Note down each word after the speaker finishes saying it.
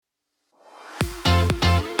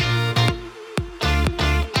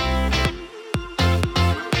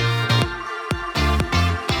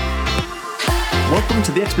Welcome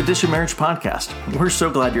to the Expedition Marriage Podcast. We're so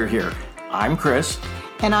glad you're here. I'm Chris.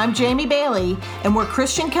 And I'm Jamie Bailey, and we're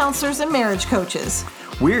Christian counselors and marriage coaches.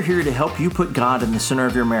 We're here to help you put God in the center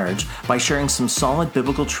of your marriage by sharing some solid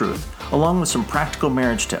biblical truth, along with some practical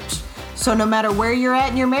marriage tips. So no matter where you're at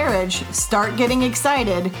in your marriage, start getting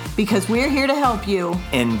excited because we're here to help you.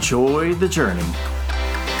 Enjoy the journey.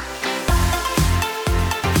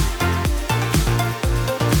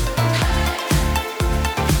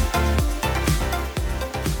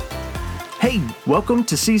 Hey, welcome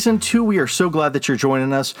to Season 2. We are so glad that you're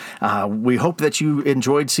joining us. We hope that you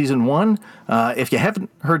enjoyed Season 1. If you haven't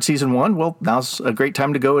heard Season 1, well, now's a great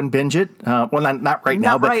time to go and binge it. Well, not right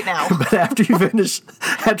now. Right now. But after you finish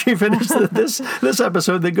this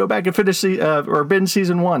episode, then go back and finish or binge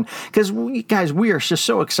Season 1. Because, guys, we are just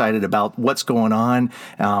so excited about what's going on.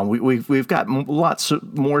 We've got lots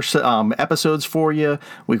more episodes for you.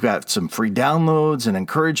 We've got some free downloads and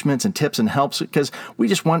encouragements and tips and helps because we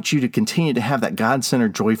just want you to continue to have that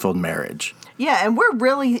God-centered, joy-filled marriage. Yeah, and we're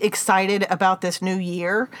really excited about this new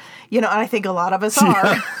year, and I think a lot of us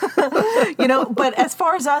are, but as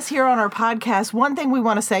far as us here on our podcast, one thing we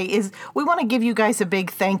want to say is we want to give you guys a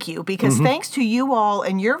big thank you because thanks to you all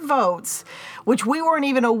and your votes, which we weren't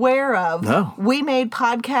even aware of, we made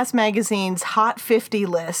Podcast Magazine's Hot 50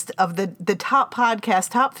 list of the top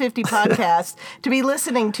 50 podcasts to be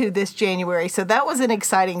listening to this January. So that was an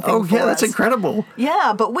exciting thing for us. Oh, yeah, that's incredible.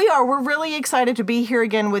 Yeah, but we're really excited to be here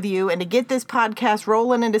again with you and to get this podcast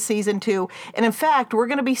rolling into Season 2. And in fact, we're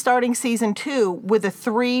going to be starting Season 2 with a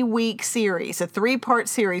 3-week series, a 3-part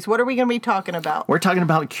series. What are we going to be talking about? We're talking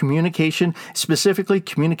about communication, specifically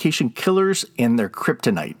communication killers and their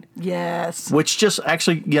kryptonite. Yes. Which just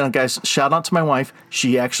actually, guys, shout out to my wife.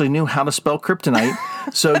 She actually knew how to spell kryptonite.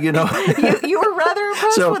 So, you were rather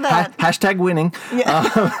impressed with that. Hashtag winning.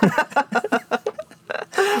 Yeah.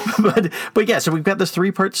 But yeah, so we've got this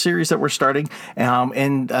 3-part series that we're starting.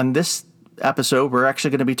 And on this episode, we're actually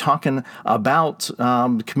going to be talking about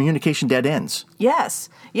communication dead ends. Yes.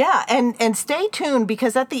 Yeah. And stay tuned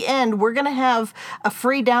because at the end, we're going to have a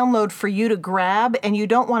free download for you to grab, and you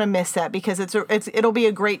don't want to miss that because it'll be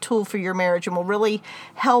a great tool for your marriage and will really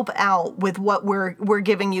help out with what we're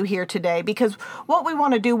giving you here today. Because what we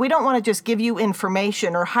want to do, we don't want to just give you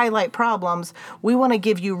information or highlight problems. We want to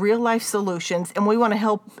give you real life solutions, and we want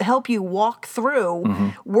to help you walk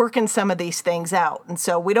through working some of these things out. And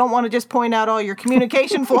so we don't want to just point out all your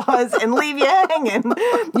communication flaws and leave you hanging.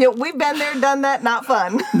 We've been there, done that, not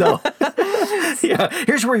fun. No. Yeah.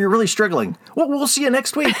 Here's where you're really struggling. Well, we'll see you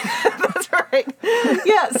next week. That's right.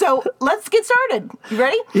 Yeah. So let's get started. You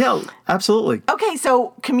ready? Yeah, absolutely. Okay.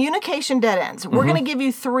 So communication dead ends. We're going to give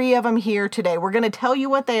you 3 of them here today. We're going to tell you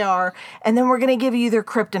what they are, and then we're going to give you their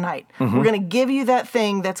kryptonite. We're going to give you that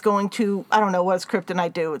thing that's going to, I don't know, what does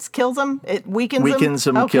kryptonite do? It kills them? It weakens them? Weakens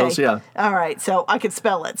them, okay. Kills, yeah. All right. So I could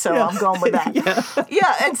spell it, so I'm going with that.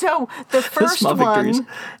 Yeah. And so the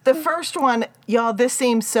first one, y'all, this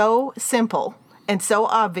seems so simple and so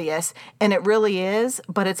obvious, and it really is,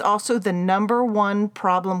 but it's also the number one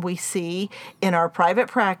problem we see in our private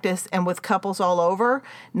practice and with couples all over.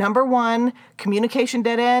 Number one, communication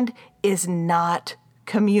dead end is not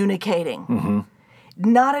communicating.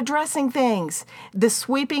 Not addressing things, the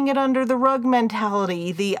sweeping it under the rug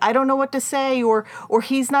mentality, the I don't know what to say, or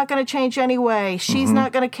he's not going to change anyway, she's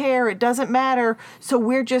not going to care, it doesn't matter, so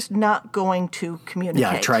we're just not going to communicate.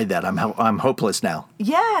 Yeah, I tried that. I'm hopeless now.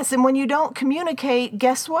 Yes, and when you don't communicate,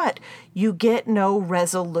 guess what? You get no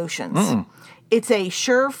resolutions. It's a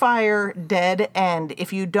surefire dead end.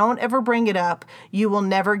 If you don't ever bring it up, you will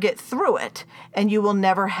never get through it, and you will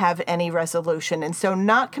never have any resolution. And so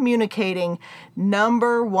not communicating,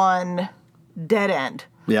 number one, dead end.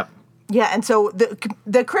 Yep. Yeah, and so the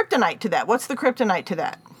kryptonite to that, what's the kryptonite to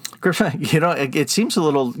that? It seems a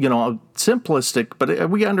little, simplistic, but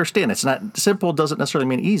we understand it's not simple, doesn't necessarily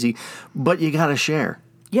mean easy, but you got to share.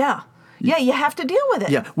 Yeah. Yeah, you have to deal with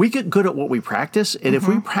it. Yeah, we get good at what we practice, and if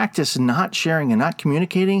we practice not sharing and not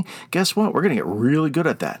communicating, guess what? We're going to get really good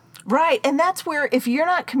at that. Right. And that's where if you're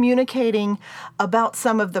not communicating about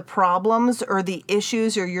some of the problems or the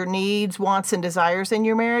issues or your needs, wants, and desires in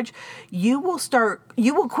your marriage, you will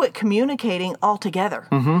quit communicating altogether.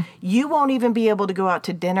 You won't even be able to go out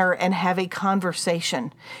to dinner and have a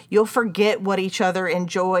conversation. You'll forget what each other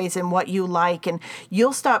enjoys and what you like, and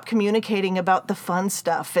you'll stop communicating about the fun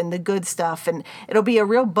stuff and the good stuff, and it'll be a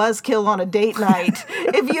real buzzkill on a date night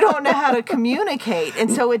if you don't know how to communicate.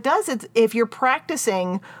 And so if you're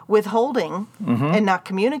practicing withholding and not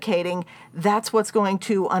communicating, that's what's going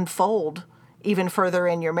to unfold even further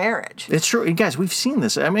in your marriage. It's true. And guys, we've seen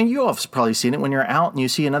this. I mean, you all have probably seen it when you're out and you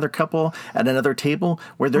see another couple at another table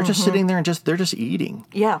where they're just sitting there and they're just eating.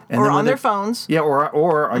 Yeah, and or on their phones. Yeah, or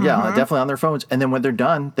definitely on their phones. And then when they're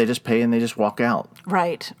done, they just pay and they just walk out.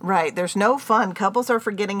 Right. There's no fun. Couples are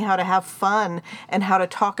forgetting how to have fun and how to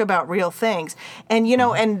talk about real things. And,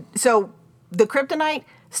 and so the kryptonite,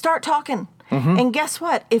 start talking. And guess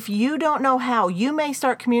what? If you don't know how, you may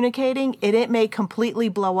start communicating and it may completely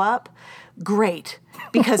blow up. Great,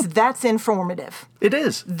 because that's informative. It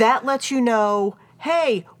is. That lets you know,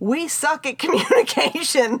 hey, we suck at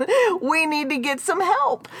communication. We need to get some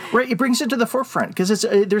help. Right. It brings it to the forefront because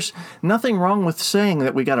there's nothing wrong with saying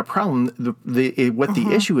that we got a problem. What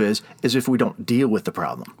the issue is if we don't deal with the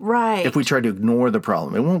problem. Right. If we try to ignore the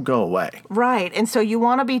problem, it won't go away. Right. And so you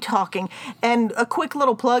want to be talking. And a quick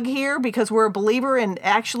little plug here, because we're a believer and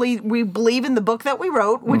actually we believe in the book that we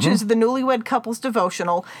wrote, which is the Newlywed Couples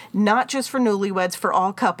Devotional, not just for newlyweds, for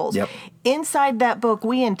all couples. Yep. Inside that book,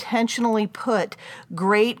 we intentionally put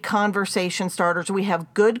great conversation starters. We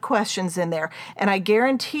have good questions in there. And I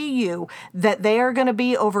guarantee you that they are going to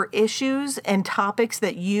be over issues and topics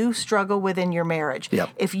that you struggle with in your marriage. Yep.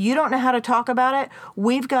 If you don't know how to talk about it,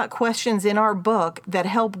 we've got questions in our book that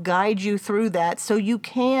help guide you through that so you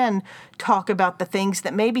can talk about the things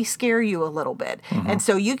that maybe scare you a little bit. And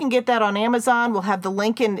so you can get that on Amazon. We'll have the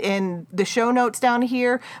link in the show notes down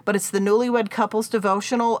here, but it's the Newlywed Couples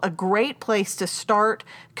Devotional, a great place to start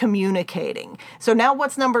communicating. So now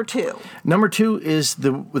what's number 2? Number 2 is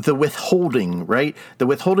the withholding, right? The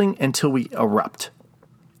withholding until we erupt.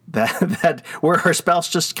 That where our spouse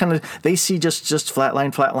just kind of, they see just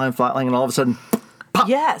flatline, and all of a sudden, pop.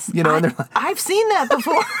 Yes. And they're like, I've seen that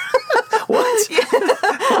before. What?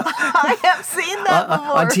 I have seen that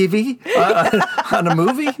before. On TV? On a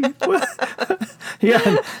movie?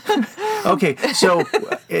 Yeah. Okay, so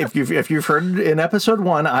if you've heard in episode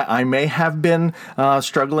 1, I may have been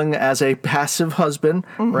struggling as a passive husband,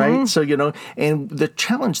 right? So, and the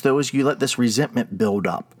challenge, though, is you let this resentment build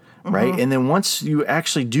up. Right. And then once you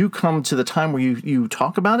actually do come to the time where you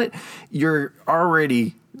talk about it, you're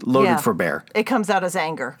already loaded for bear. It comes out as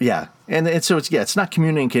anger. Yeah. And so it's not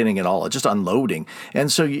communicating at all. It's just unloading.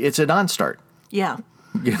 And so it's a non-start. Yeah.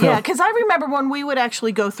 Yeah, because I remember when we would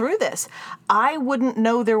actually go through this, I wouldn't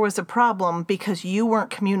know there was a problem because you weren't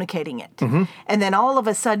communicating it. And then all of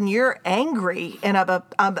a sudden you're angry and I'm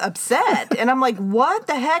upset. And I'm like, what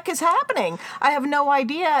the heck is happening? I have no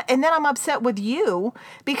idea. And then I'm upset with you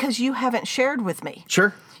because you haven't shared with me.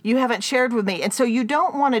 Sure. You haven't shared with me. And so you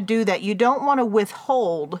don't want to do that. You don't want to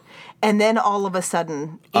withhold and then all of a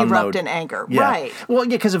sudden erupt in anger. Yeah. Right. Well,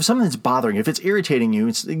 yeah, because if something's bothering you, if it's irritating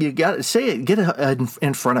you, you got to say it, get it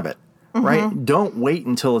in front of it. Right? Don't wait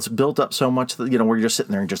until it's built up so much that, where you're just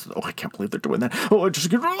sitting there and just, I can't believe they're doing that. I just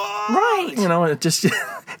get, right. It just,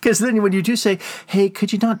 because then when you do say, hey,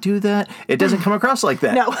 could you not do that? It doesn't come across like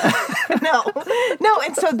that. No.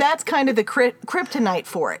 And so that's kind of the kryptonite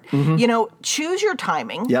for it. Choose your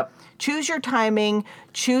timing. Yep. Choose your timing,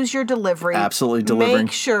 choose your delivery. Absolutely delivering.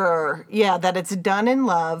 Make sure, that it's done in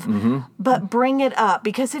love, but bring it up,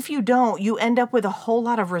 because if you don't, you end up with a whole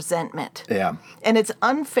lot of resentment. Yeah. And it's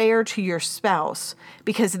unfair to your spouse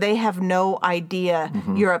because they have no idea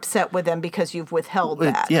you're upset with them because you've withheld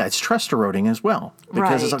that. Yeah, it's trust eroding as well.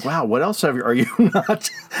 Because it's like, wow, what else are you not?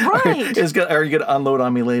 Right. Are you going to unload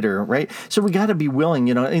on me later, right? So we got to be willing,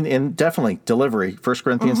 and definitely delivery. 1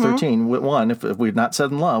 Corinthians 13, 1, if we've not said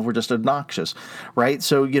in love, we're just obnoxious, right?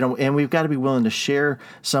 So, and we've got to be willing to share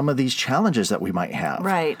some of these challenges that we might have.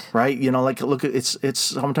 Right. Right? Look, it's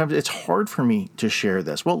sometimes it's hard for me to share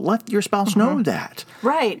this. Well, let your spouse know that.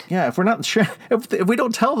 Right. Yeah, if we're not sure, if we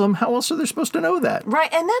don't tell them, how else are they supposed to know that?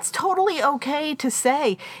 Right, and that's totally okay to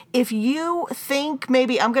say. If you think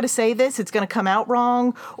maybe I'm going to say this, it's going to come out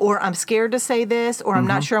wrong, or I'm scared to say this, or I'm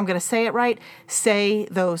not sure I'm going to say it right, say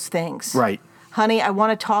those things. Right. Honey, I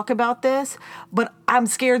want to talk about this, but I'm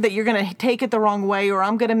scared that you're going to take it the wrong way, or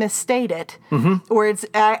I'm going to misstate it, or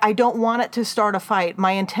I don't want it to start a fight.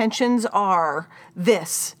 My intentions are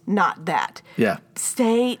this, not that. Yeah.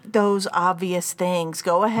 State those obvious things.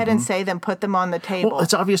 Go ahead and say them, put them on the table. Well,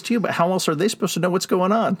 it's obvious to you, but how else are they supposed to know what's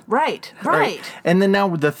going on? Right. And then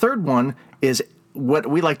now the third one is what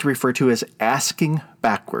we like to refer to as asking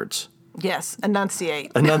backwards. Yes,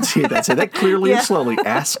 enunciate. That's it. That clearly and slowly,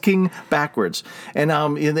 asking backwards. And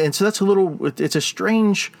so that's it's a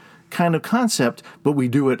strange kind of concept, but we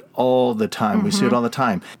do it all the time. We see it all the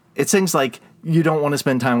time. It's things like, you don't want to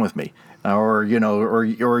spend time with me, or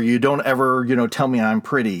you don't ever, tell me I'm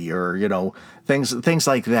pretty, or, Things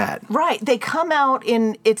like that. Right. They come out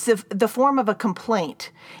in the form of a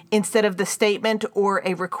complaint instead of the statement or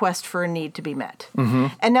a request for a need to be met. Mm-hmm.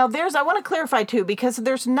 And now I want to clarify too, because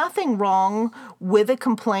there's nothing wrong with a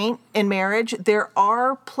complaint in marriage. There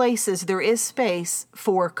is space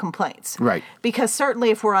for complaints. Right. Because certainly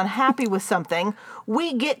if we're unhappy with something,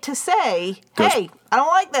 we get to say, hey, I don't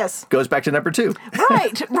like this. Goes back to number 2.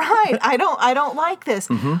 Right. I don't like this.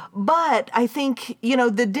 Mm-hmm. But I think,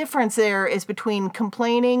 the difference there is between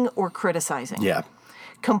complaining or criticizing. Yeah.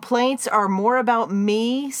 Complaints are more about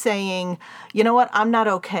me saying, you know what, I'm not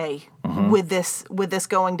okay with this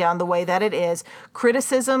going down the way that it is.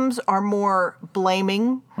 Criticisms are more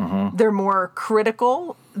blaming. Mm-hmm. They're more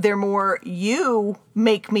critical. They're more, you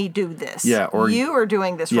make me do this. Yeah, or you are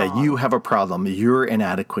doing this wrong. Yeah, you have a problem. You're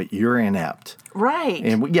inadequate. You're inept. Right.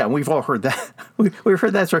 And we've all heard that. We've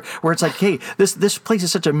heard that story where it's like, hey, this place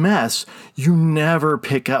is such a mess. You never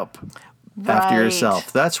pick up after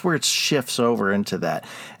yourself. That's where it shifts over into that.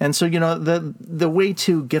 And so, the way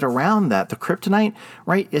to get around that, the kryptonite,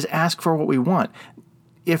 right, is ask for what we want.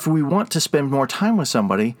 If we want to spend more time with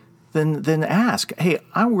somebody, then ask, hey,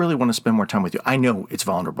 I really want to spend more time with you. I know it's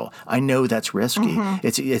vulnerable. I know that's risky. Mm-hmm.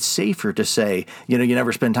 It's safer to say, you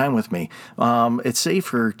never spend time with me. It's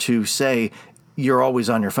safer to say you're always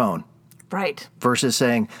on your phone. Right. Versus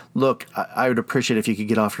saying, look, I would appreciate if you could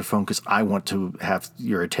get off your phone because I want to have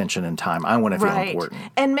your attention and time. I want to feel important.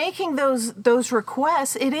 And making those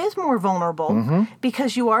requests, it is more vulnerable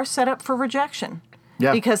because you are set up for rejection.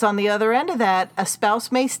 Yeah. Because on the other end of that, a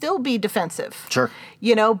spouse may still be defensive. Sure.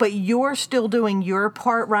 But you're still doing your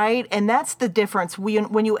part right. And that's the difference.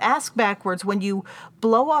 When you ask backwards, when you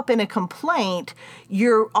blow up in a complaint,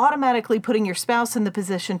 you're automatically putting your spouse in the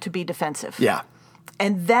position to be defensive. Yeah.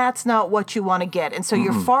 And that's not what you want to get. And so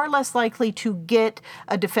you're far less likely to get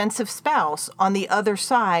a defensive spouse on the other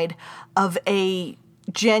side of a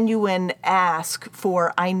genuine ask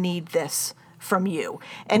for, I need this from you.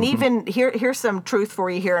 And even here's some truth for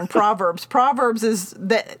you here in Proverbs. Proverbs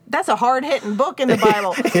that's a hard-hitting book in the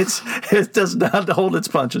Bible. It does not hold its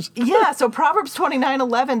punches. Yeah, so Proverbs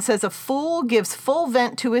 29:11 says, a fool gives full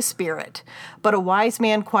vent to his spirit, but a wise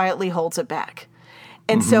man quietly holds it back.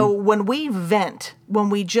 And so when we vent, when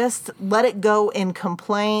we just let it go in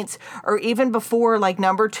complaints, or even before, like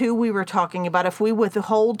number 2 we were talking about, if we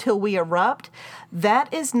withhold till we erupt,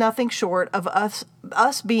 that is nothing short of us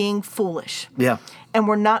being foolish. Yeah. And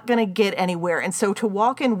we're not going to get anywhere. And so to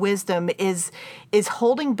walk in wisdom is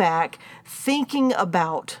holding back, thinking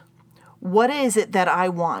about what is it that I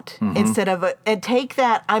want, instead of and take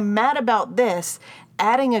that, I'm mad about this,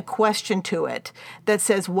 adding a question to it that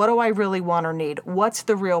says, what do I really want or need? What's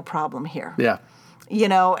the real problem here? Yeah.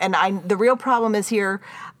 And the real problem is here,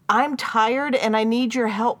 I'm tired and I need your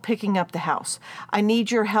help picking up the house. I need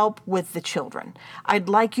your help with the children. I'd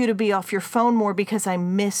like you to be off your phone more because I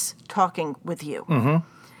miss talking with you. Mm-hmm.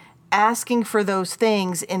 Asking for those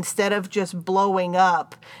things instead of just blowing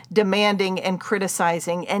up, demanding and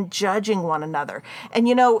criticizing and judging one another. And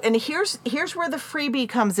and here's where the freebie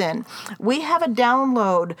comes in. We have a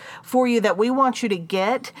download for you that we want you to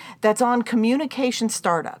get that's on communication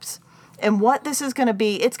startups. And what this is going to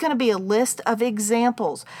be, it's going to be a list of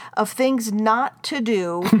examples of things not to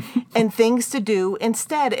do and things to do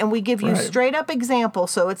instead. And we give you straight up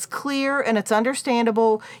examples, so it's clear and it's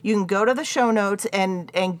understandable. You can go to the show notes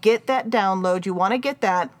and get that download. You want to get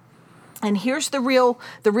that. And here's the real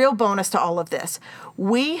bonus to all of this.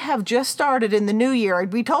 We have just started in the new year.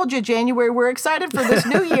 We told you January, we're excited for this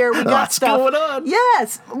new year. We got stuff going on.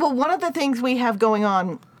 Yes. Well, one of the things we have going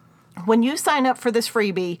on, when you sign up for this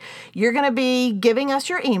freebie, you're going to be giving us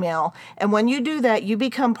your email. And when you do that, you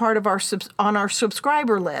become part of our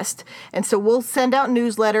subscriber list. And so we'll send out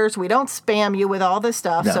newsletters. We don't spam you with all this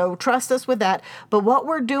stuff. No. So trust us with that. But what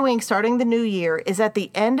we're doing starting the new year is at the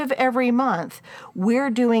end of every month, we're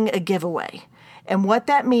doing a giveaway. And what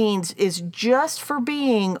that means is just for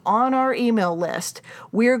being on our email list,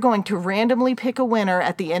 we're going to randomly pick a winner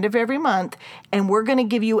at the end of every month, and we're going to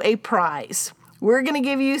give you a prize. We're going to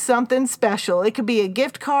give you something special. It could be a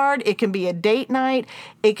gift card. It can be a date night.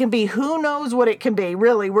 It can be who knows what it can be,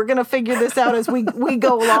 really. We're going to figure this out as we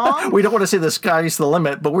go along. We don't want to say the sky's the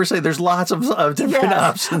limit, but we're saying there's lots of different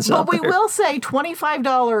options out there. But we will say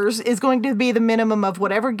 $25 is going to be the minimum of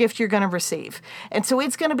whatever gift you're going to receive. And so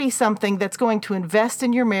it's going to be something that's going to invest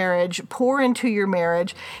in your marriage, pour into your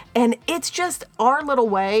marriage. And it's just our little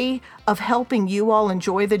way of helping you all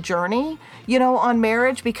enjoy the journey, on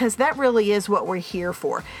marriage, because that really is what we're here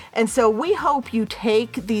for. And so we hope you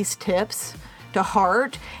take these tips to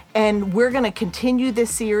heart, and we're going to continue this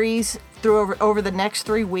series through over the next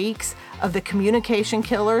 3 weeks of the communication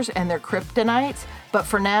killers and their kryptonites. But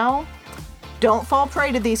for now, don't fall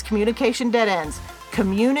prey to these communication dead ends.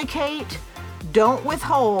 Communicate, don't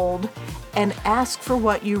withhold, and ask for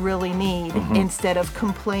what you really need instead of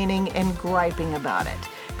complaining and griping about it.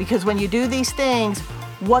 Because when you do these things,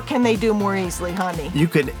 what can they do more easily, honey? You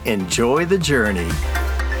can enjoy the journey.